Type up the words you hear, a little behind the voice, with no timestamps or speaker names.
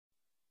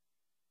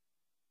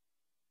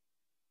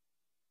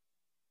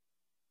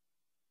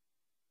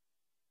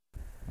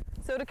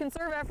So to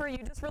conserve effort, you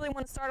just really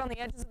want to start on the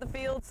edges of the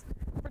fields,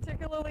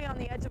 particularly on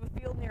the edge of a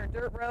field near a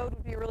dirt road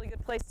would be a really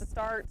good place to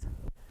start.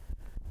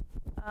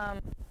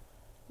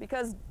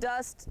 Because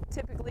dust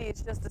typically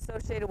is just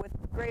associated with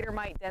greater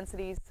mite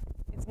densities.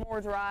 It's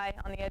more dry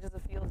on the edges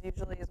of fields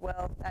usually as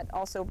well. That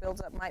also builds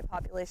up mite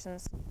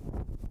populations.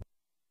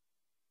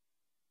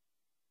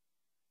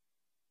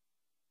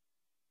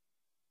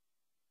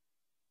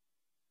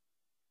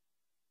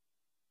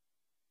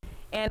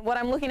 And what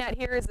I'm looking at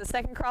here is the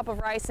second crop of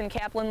rice in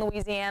Kaplan,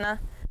 Louisiana.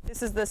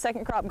 This is the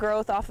second crop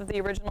growth off of the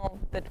original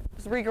that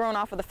was regrown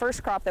off of the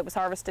first crop that was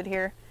harvested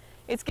here.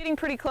 It's getting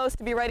pretty close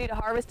to be ready to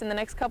harvest in the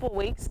next couple of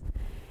weeks.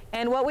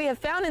 And what we have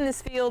found in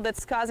this field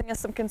that's causing us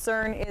some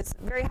concern is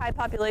very high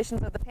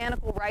populations of the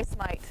Panicle rice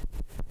mite.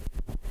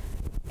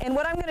 And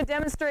what I'm going to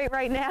demonstrate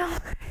right now,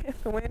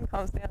 if the wind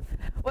calms down,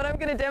 what I'm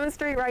going to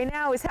demonstrate right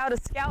now is how to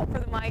scout for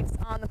the mites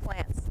on the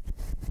plants.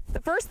 The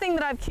first thing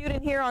that I've cued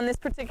in here on this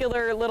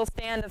particular little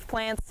stand of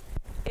plants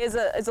is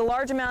a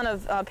large amount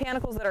of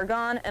panicles that are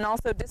gone, and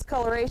also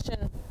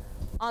discoloration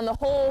on the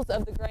holes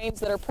of the grains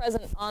that are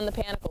present on the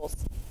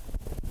panicles.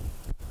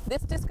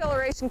 This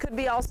discoloration could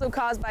be also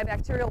caused by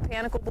bacterial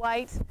panicle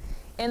blight,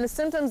 and the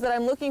symptoms that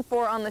I'm looking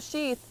for on the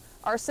sheath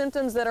are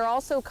symptoms that are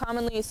also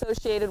commonly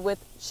associated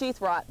with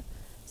sheath rot,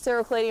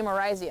 Serrocladium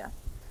oryzia.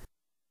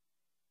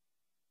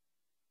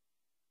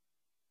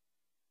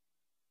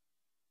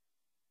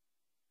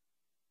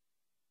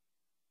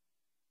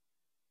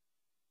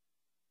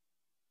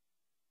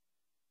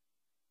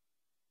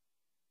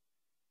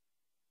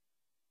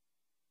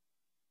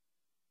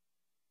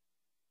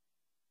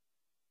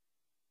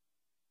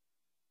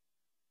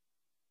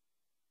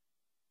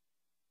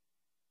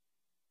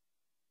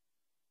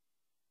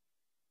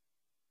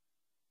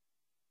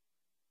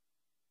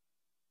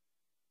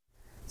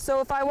 So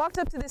if I walked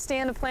up to this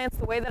stand of plants,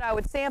 the way that I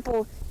would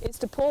sample is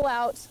to pull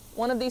out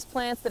one of these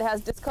plants that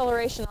has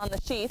discoloration on the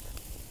sheath,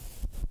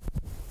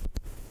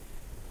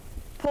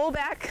 pull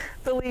back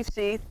the leaf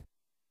sheath,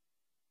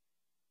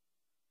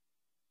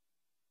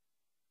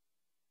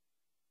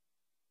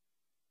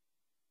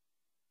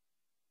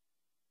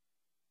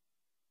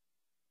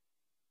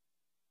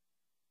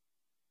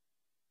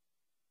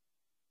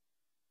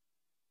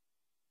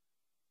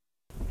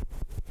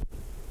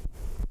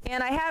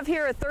 and I have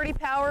here a 30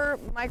 power,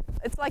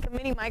 it's like a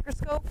mini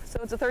microscope, so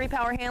it's a 30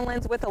 power hand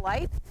lens with a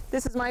light.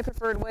 This is my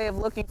preferred way of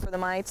looking for the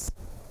mites.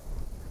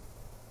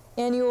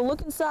 And you will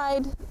look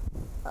inside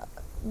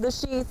the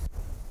sheath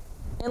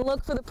and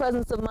look for the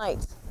presence of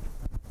mites.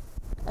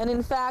 And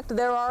in fact,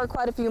 there are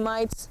quite a few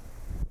mites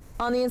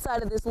on the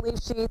inside of this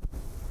leaf sheath.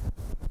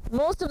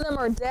 Most of them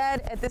are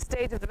dead at this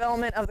stage of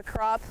development of the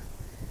crop,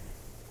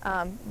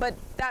 but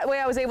that way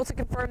I was able to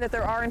confirm that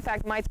there are in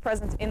fact mites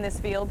present in this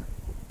field.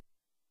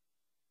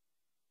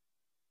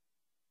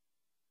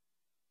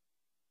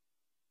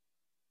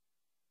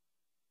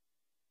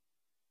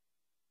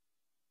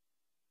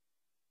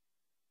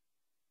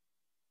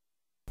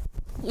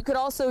 You could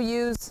also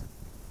use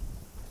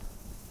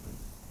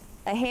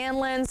a hand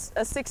lens,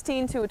 a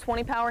 16 to a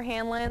 20 power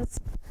hand lens,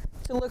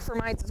 to look for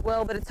mites as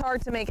well, but it's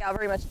hard to make out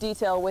very much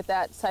detail with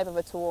that type of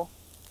a tool.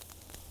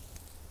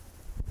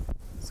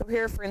 So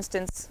here, for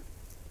instance,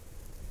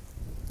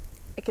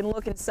 I can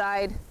look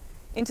inside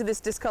into this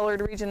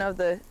discolored region of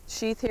the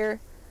sheath here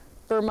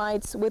for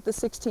mites with the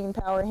 16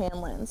 power hand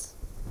lens.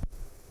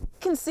 What you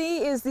can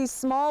see is these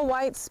small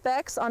white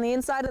specks on the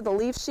inside of the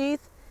leaf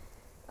sheath.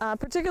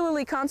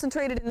 Particularly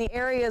concentrated in the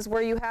areas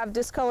where you have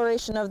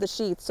discoloration of the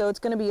sheath. So it's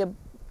going to be a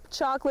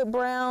chocolate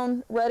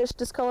brown, reddish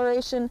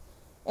discoloration,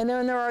 and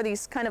then there are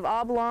these kind of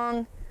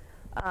oblong,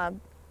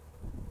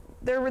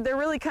 they're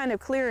really kind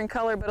of clear in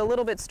color, but a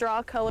little bit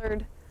straw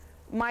colored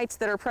mites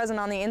that are present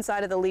on the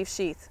inside of the leaf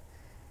sheath.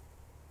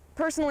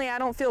 Personally, I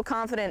don't feel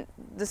confident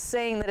just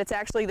saying that it's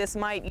actually this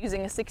mite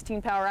using a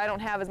 16 power. I don't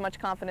have as much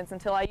confidence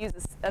until I use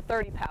a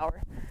 30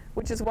 power,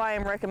 which is why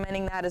I'm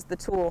recommending that as the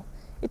tool.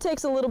 It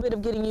takes a little bit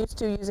of getting used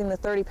to using the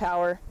 30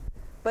 power,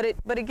 but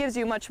it gives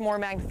you much more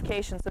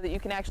magnification so that you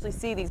can actually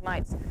see these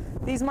mites.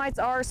 These mites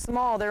are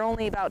small. They're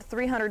only about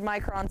 300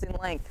 microns in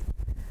length,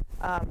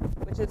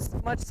 which is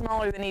much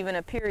smaller than even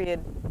a period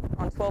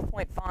on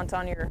 12-point font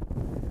on your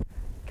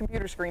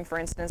computer screen, for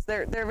instance.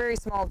 They're very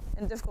small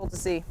and difficult to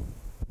see,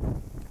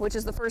 which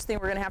is the first thing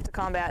we're going to have to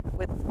combat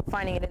with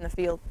finding it in the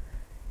field.